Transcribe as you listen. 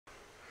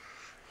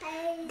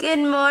Good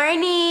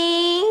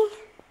morning.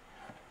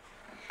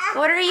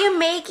 What are you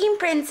making,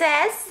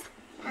 Princess?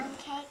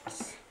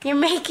 Pancakes. You're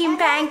making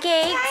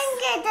pancakes?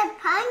 Pancake, the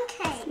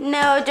pancake.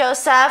 No,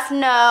 Joseph,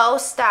 no.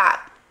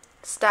 Stop.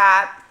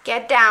 Stop.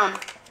 Get down.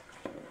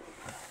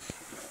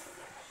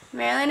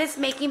 Marilyn is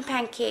making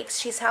pancakes.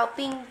 She's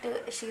helping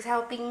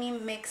me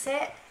mix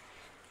it.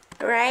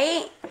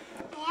 Right?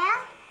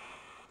 Yeah?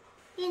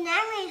 You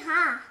know me,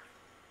 huh?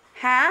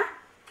 Huh?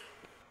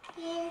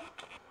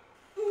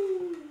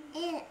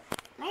 You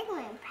make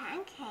me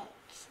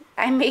pancakes.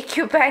 I make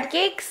you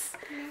pancakes?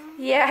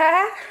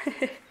 Yeah.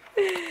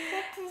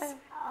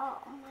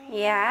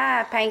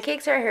 Yeah,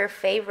 pancakes are her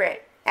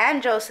favorite.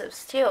 And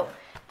Joseph's too.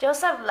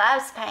 Joseph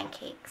loves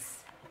pancakes.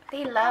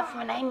 They love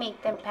when I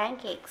make them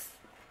pancakes.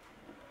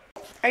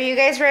 Are you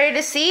guys ready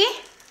to see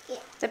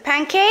the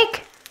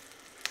pancake?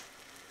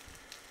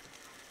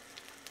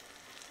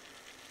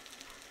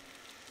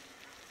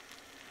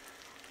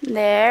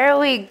 There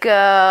we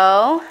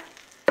go.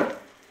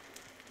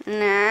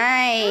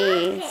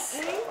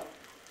 Nice.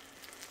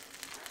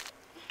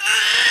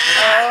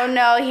 Oh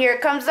no, here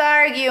comes the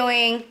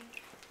arguing.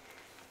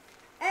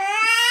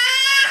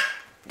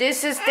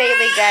 This is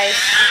daily, guys.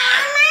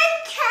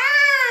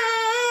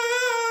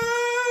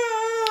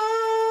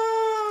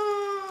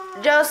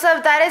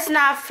 Joseph, that is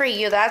not for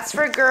you. That's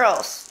for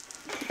girls.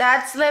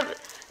 That's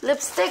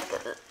lipstick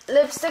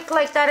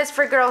like that is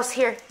for girls.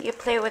 Here, you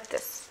play with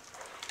this.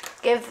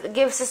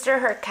 Give sister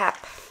her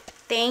cap.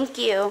 Thank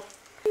you.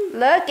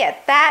 Look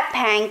at that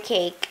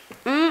pancake.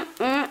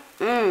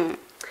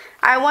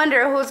 I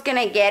wonder who's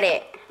gonna get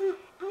it.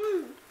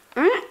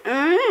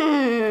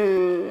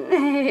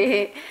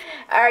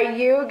 Are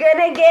you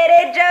gonna get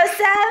it,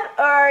 Joseph?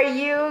 Or are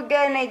you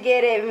gonna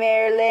get it,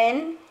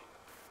 Marilyn?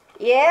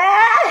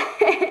 Yeah?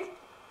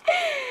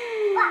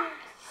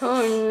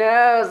 Who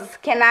knows?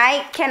 Can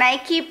I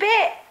keep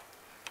it?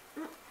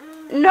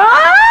 No!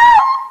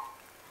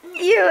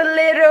 You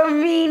little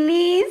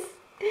meanies.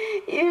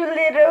 You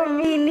little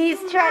meanies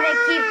trying to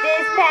keep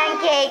this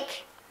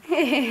pancake.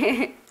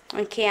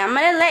 Okay, I'm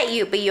gonna let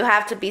you, but you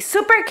have to be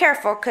super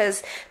careful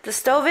because the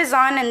stove is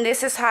on and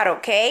this is hot,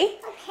 okay?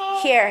 Okay.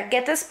 Here,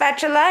 get the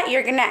spatula.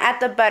 You're gonna add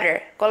the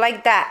butter. Go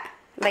like that.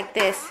 Like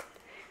this.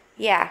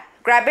 Yeah.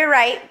 Grab it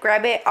right.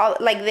 Grab it all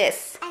like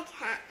this. I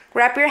can't.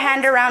 Wrap your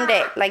hand around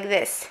it like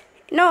this.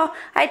 No,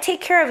 I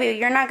take care of you.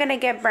 You're not gonna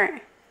get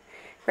burnt.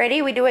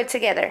 Ready? We do it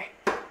together.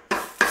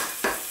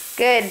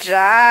 Good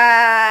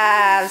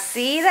job.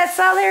 See, that's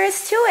all there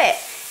is to it.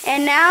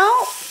 And now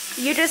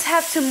you just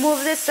have to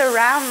move this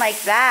around like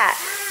that.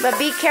 But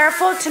be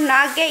careful to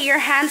not get your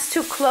hands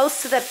too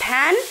close to the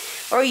pan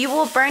or you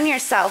will burn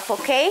yourself,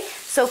 okay?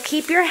 So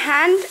keep your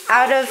hand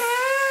out of...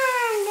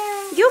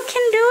 You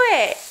can do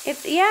it.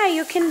 Yeah,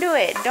 you can do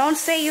it. Don't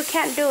say you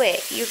can't do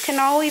it. You can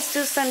always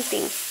do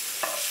something.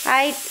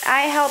 I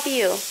help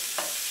you.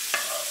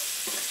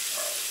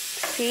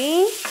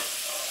 See?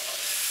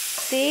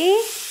 See?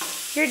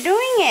 You're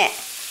doing it.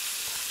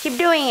 Keep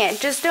doing it.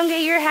 Just don't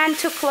get your hand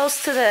too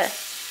close to the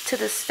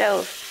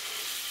stove.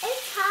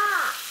 It's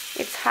hot.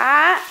 It's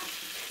hot?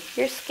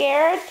 You're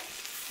scared?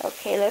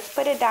 Okay, let's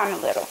put it down a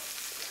little.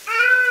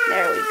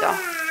 There we go.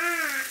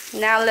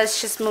 Now let's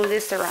just move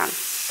this around.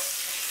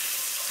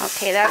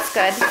 Okay, that's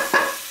good.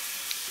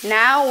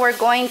 Now we're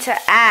going to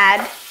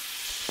add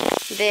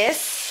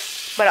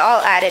this, but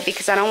I'll add it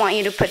because I don't want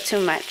you to put too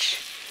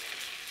much.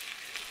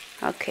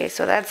 Okay,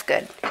 so that's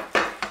good.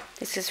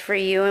 This is for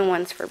you and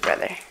one's for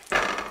brother.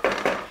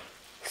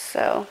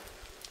 So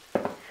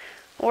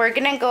we're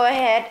gonna go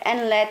ahead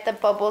and let the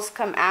bubbles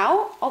come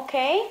out,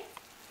 okay?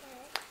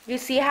 You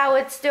see how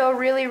it's still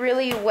really,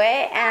 really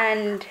wet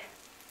and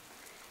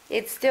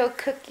it's still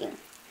cooking.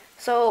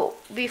 So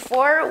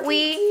before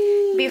we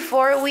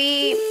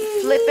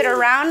flip it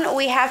around,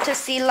 we have to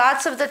see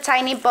lots of the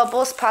tiny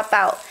bubbles pop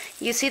out.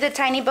 You see the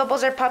tiny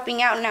bubbles are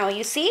popping out now,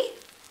 you see?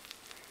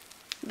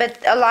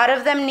 But a lot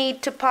of them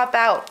need to pop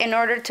out in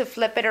order to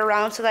flip it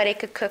around so that it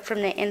could cook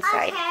from the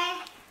inside.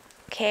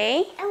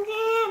 Okay? I'm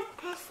gonna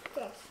press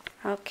this.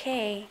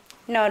 Okay.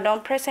 No,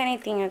 don't press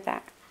anything of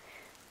that.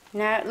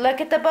 Now,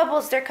 look at the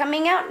bubbles. They're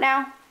coming out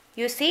now.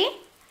 You see?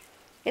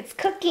 It's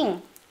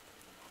cooking.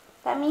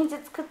 That means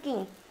it's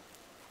cooking.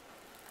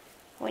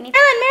 Marilyn,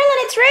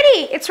 it's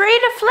ready. It's ready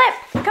to flip.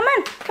 Come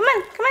on, come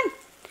on, come on.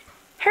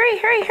 Hurry,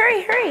 hurry,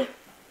 hurry, hurry.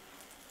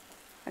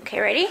 Okay,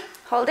 ready?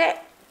 Hold it.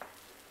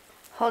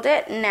 Hold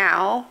it.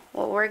 Now,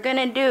 what we're going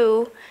to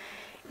do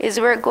is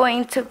we're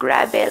going to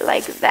grab it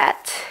like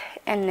that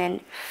and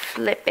then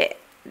flip it.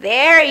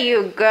 There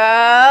you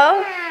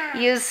go.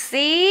 You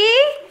see?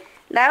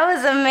 That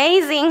was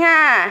amazing,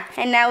 huh?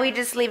 And now we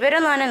just leave it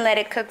alone and let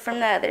it cook from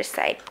the other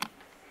side.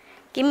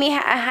 Give me a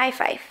high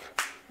five.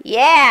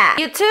 Yeah.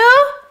 You too?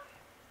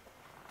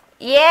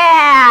 Yeah.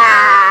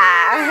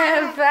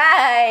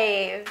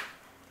 5.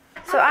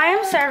 So I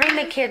am serving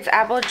the kids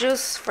apple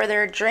juice for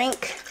their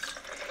drink.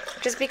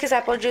 Just because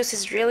apple juice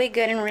is really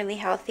good and really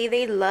healthy.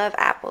 They love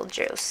apple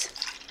juice.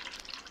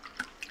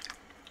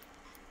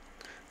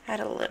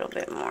 Add a little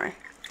bit more.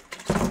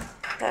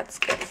 That's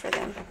good for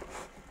them.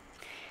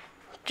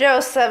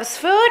 Joseph's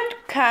food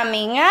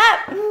coming up.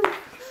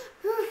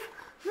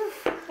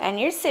 And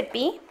your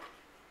sippy.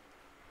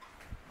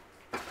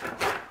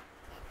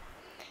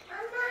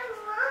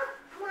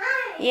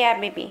 Yeah,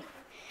 baby.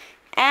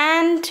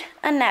 And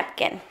a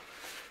napkin.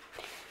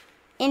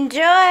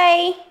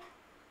 Enjoy.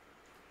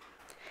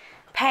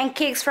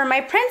 Pancakes for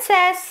my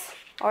princess.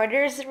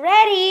 Order's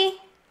ready.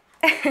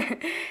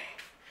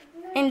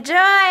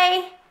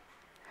 Enjoy.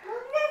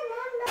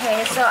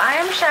 Okay, so I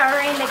am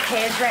showering the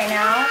kids right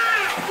now.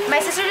 My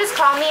sister just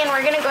called me and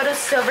we're gonna go to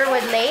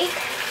Silverwood Lake.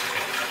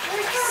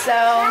 So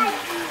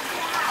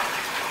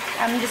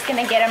I'm just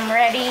gonna get them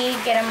ready,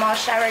 get them all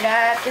showered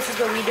up. This is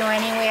what we do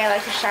anyway. I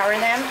like to shower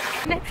them.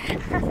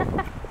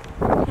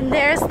 And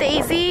there's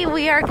Daisy.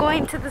 We are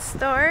going to the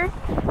store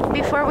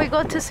before we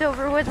go to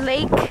Silverwood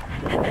Lake.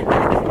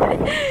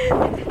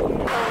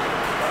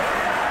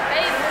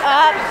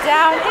 Up,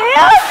 down,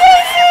 hill,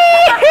 Daisy!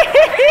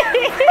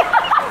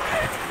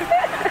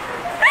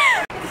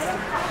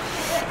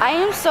 I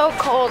am so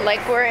cold.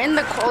 Like, we're in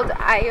the cold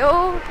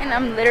aisle and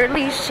I'm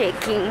literally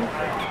shaking.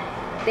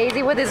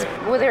 Daisy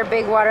with her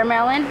big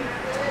watermelon.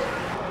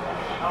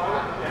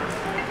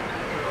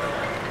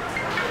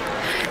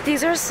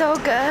 These are so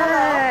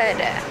good.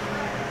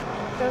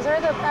 Those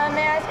are the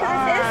may I ask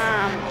what this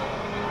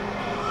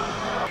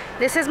is?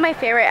 This is my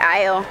favorite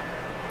aisle.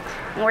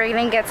 We're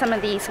gonna get some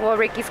of these. Well,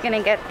 Ricky's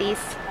gonna get these.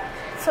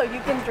 So you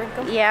can drink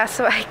them? Yeah,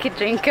 so I could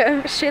drink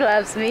them. She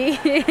loves me.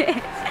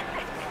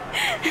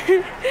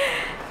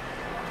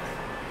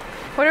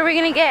 What are we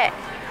gonna get?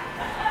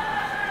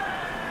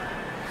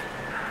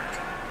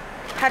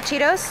 Hot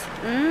Cheetos?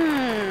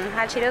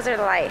 Hot Cheetos are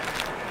light.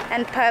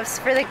 And Puffs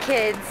for the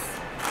kids.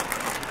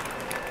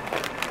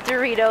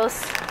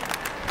 Doritos.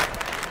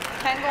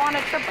 Can't go on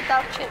a trip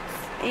without chips.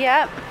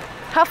 Yep.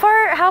 How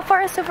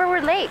far is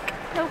Silverwood Lake?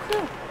 No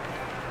clue.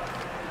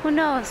 Who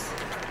knows?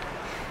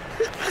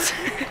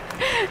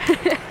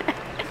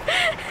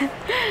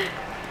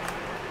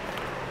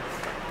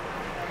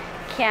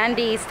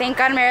 Candies. Thank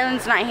God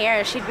Marilyn's not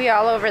here. She'd be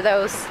all over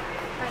those.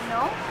 I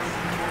know.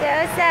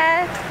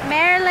 Joseph,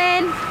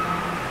 Marilyn.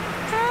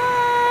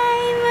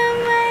 Hi,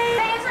 Mama.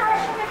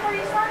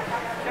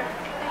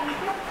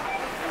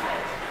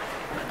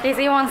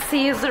 Daisy wants to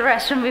use the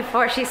restroom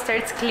before she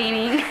starts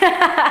cleaning.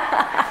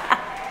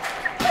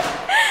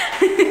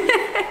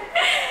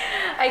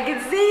 I can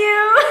see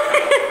you.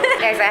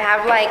 Guys, I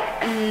have like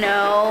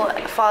no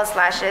false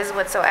lashes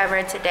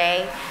whatsoever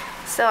today.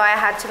 So I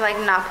had to like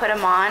not put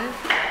them on.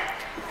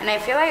 And I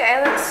feel like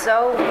I look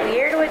so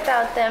weird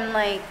without them.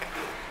 Like,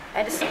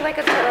 I just look like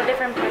a total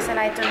different person.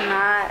 I do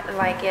not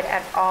like it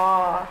at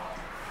all.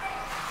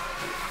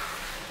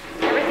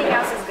 Everything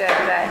else is good,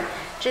 but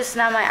just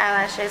not my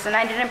eyelashes. And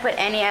I didn't put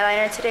any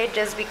eyeliner today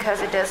just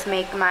because it does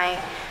make my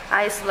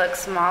eyes look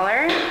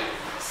smaller.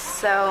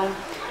 So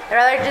I'd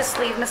rather just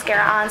leave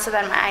mascara on so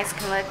that my eyes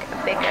can look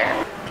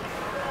bigger.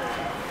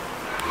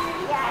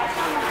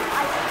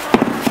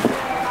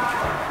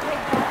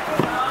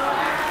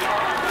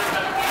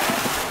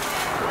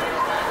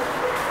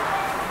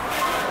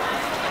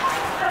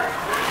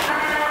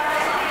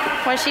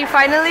 When she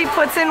finally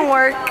puts in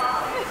work.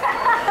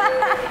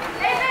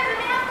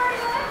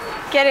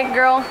 Get it,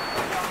 girl.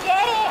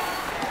 Get it!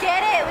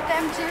 Get it with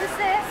them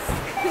juices.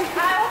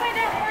 I opened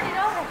it $40.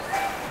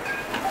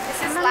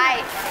 This is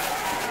light.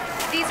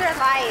 These are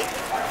light.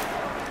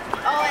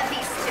 Oh, and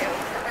these two.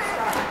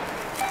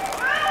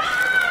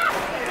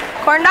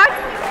 Corn dog?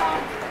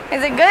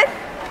 Is it good?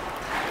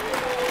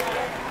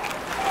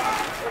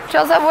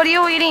 Joseph, what are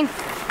you eating?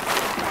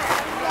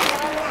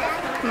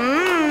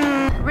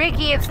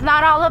 Ricky, it's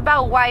not all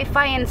about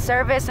Wi-Fi and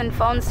service and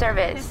phone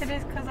service. Yes, it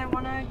is, because I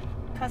want to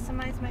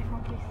customize my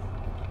phone case.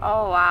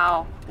 Oh,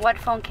 wow. What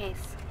phone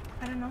case?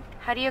 I don't know.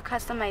 How do you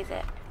customize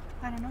it?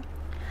 I don't know.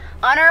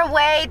 On our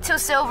way to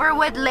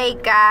Silverwood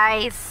Lake,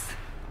 guys.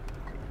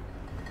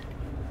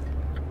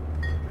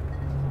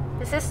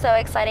 This is so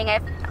exciting.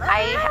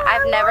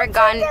 I've never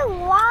gone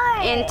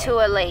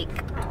into a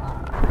lake.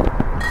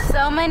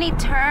 So many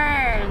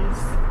turns.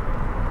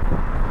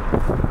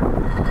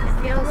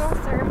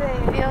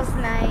 Feels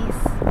nice.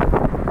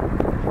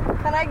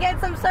 Can I get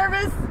some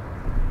service?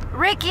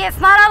 Ricky, it's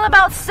not all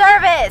about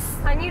service.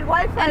 I need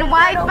Wi-Fi. And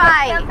Wi-Fi. I don't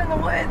get stuck in the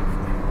woods.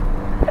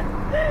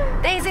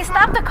 Daisy,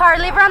 stop the car.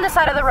 Leave her on the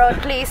side of the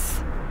road,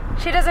 please.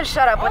 She doesn't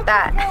shut up with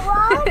that. You know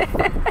what?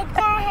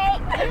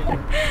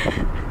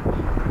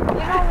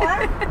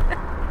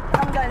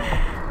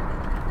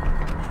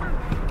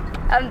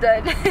 I'm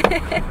done.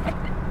 I'm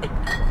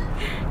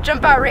done.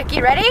 Jump out,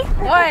 Ricky. Ready?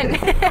 1.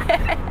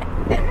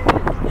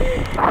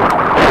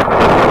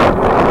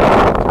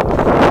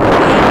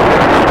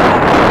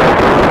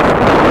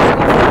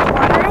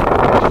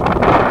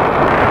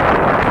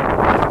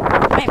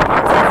 My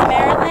princess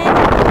Marilyn.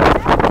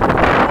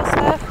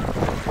 Joseph.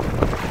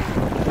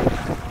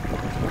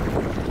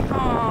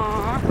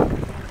 Aww.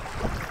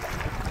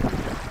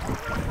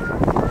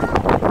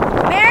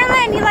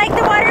 Marilyn, you like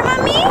the water,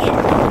 mommy?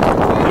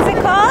 Is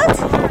it cold?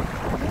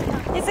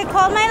 Is it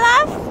cold, my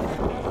love?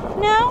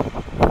 No?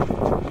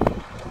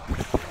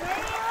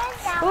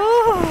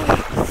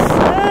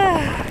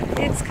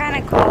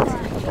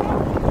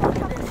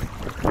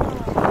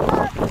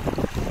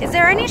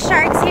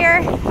 sharks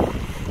here?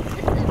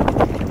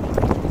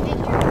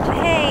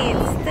 Hey,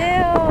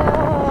 still.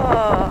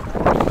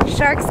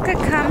 Sharks could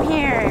come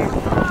here.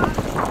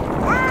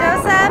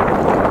 Joseph?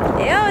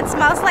 Ew, it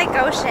smells like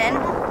ocean.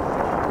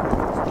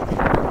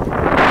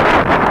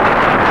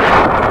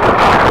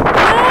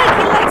 Look,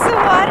 he likes the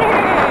water.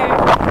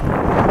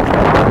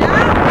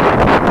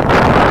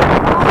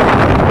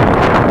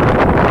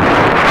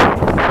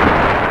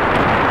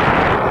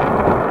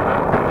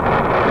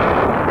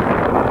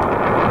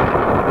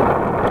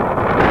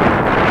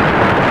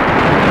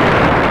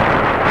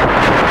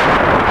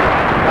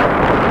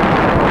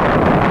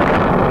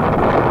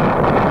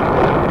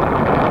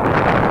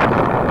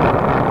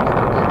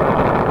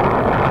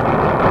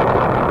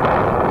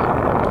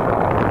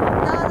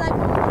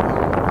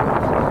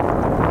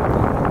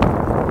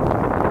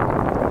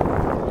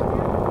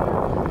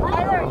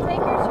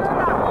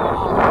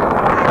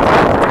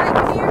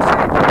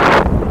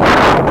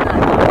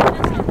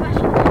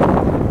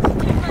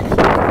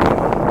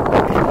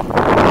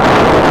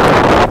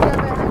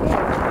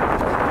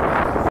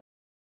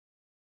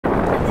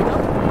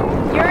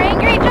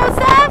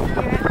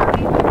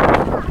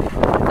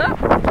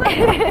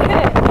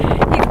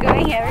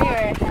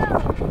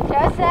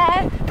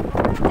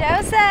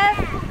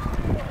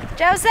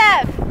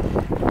 Joseph!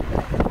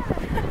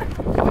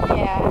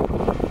 Yeah,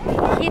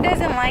 he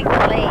doesn't like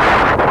the lake.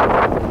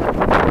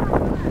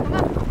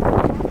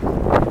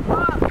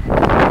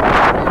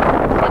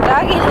 The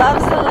doggy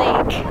loves the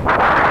lake.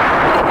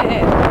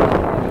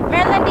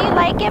 Marilyn, do you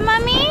like it,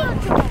 Mommy?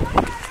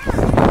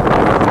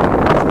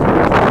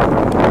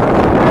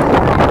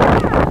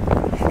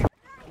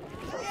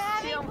 You're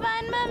having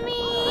fun,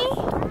 Mommy?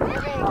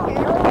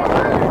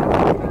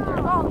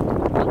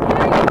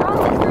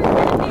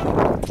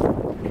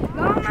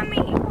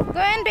 Go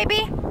in,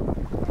 baby.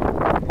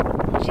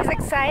 She's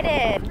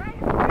excited.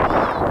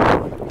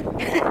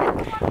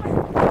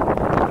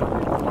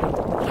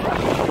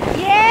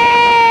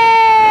 Yay!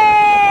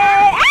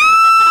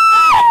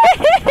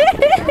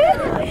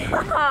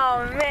 Oh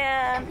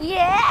man.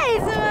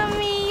 Yes,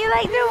 Mommy. You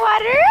like the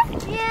water?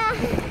 Yeah.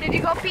 Did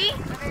you go pee?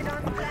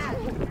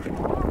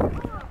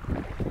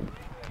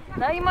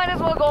 Now you might as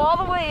well go all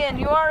the way in.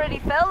 You already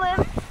fell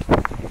in.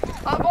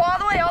 I'll go all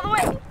the way, all the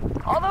way,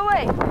 all the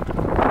way.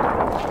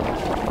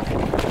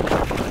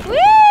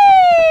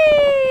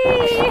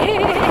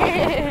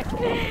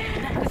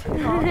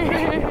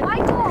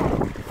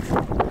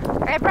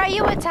 I brought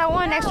you a towel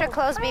and extra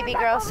clothes, baby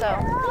girl, so.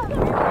 Am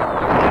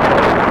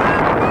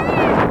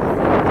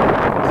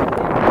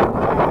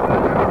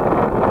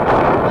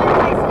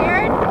I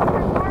scared?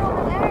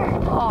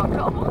 Oh,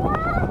 come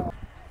on.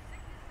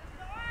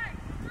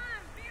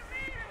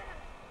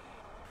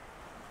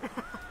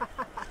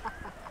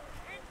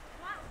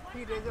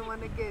 He doesn't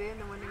want to get in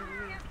the one in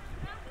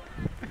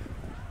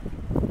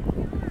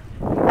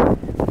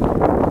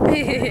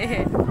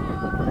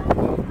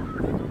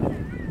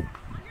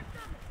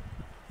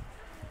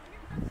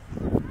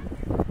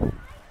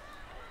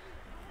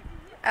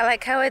I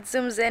like how it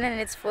zooms in and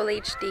it's full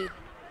HD.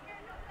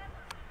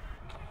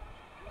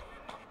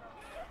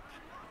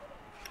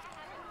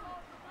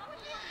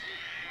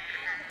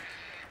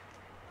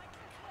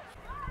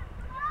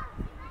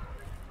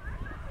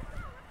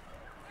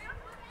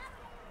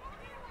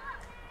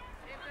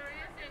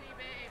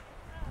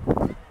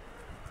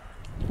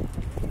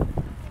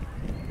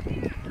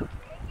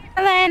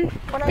 Ellen,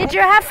 did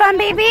you have fun,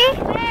 baby?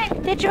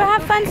 Did you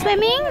have fun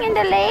swimming in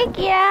the lake?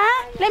 Yeah?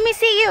 Let me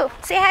see you.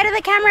 Say hi to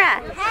the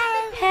camera.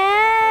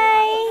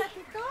 Hi.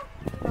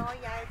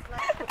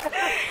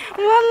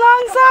 One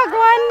long sock,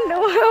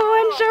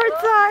 one short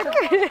sock.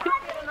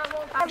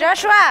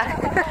 Joshua,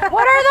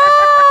 what are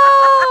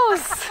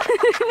those?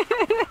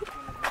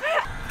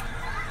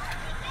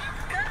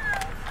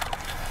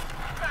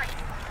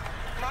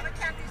 Mama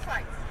can't do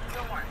slides.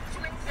 No more.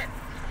 Too many kids.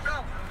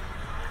 Go.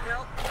 Go.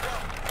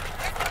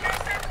 It's your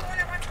son, the one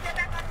that wants to get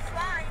back on the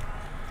slide.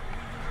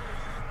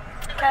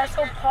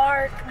 Castle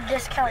Park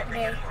discount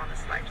day. On the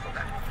slide, go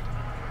back.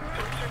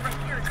 Right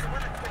here is the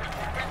one that's going to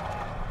get that.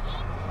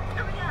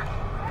 Hurry up.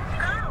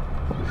 Go.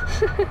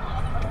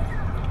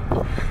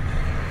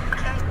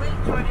 Okay, wait,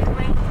 Jordan.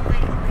 Wait.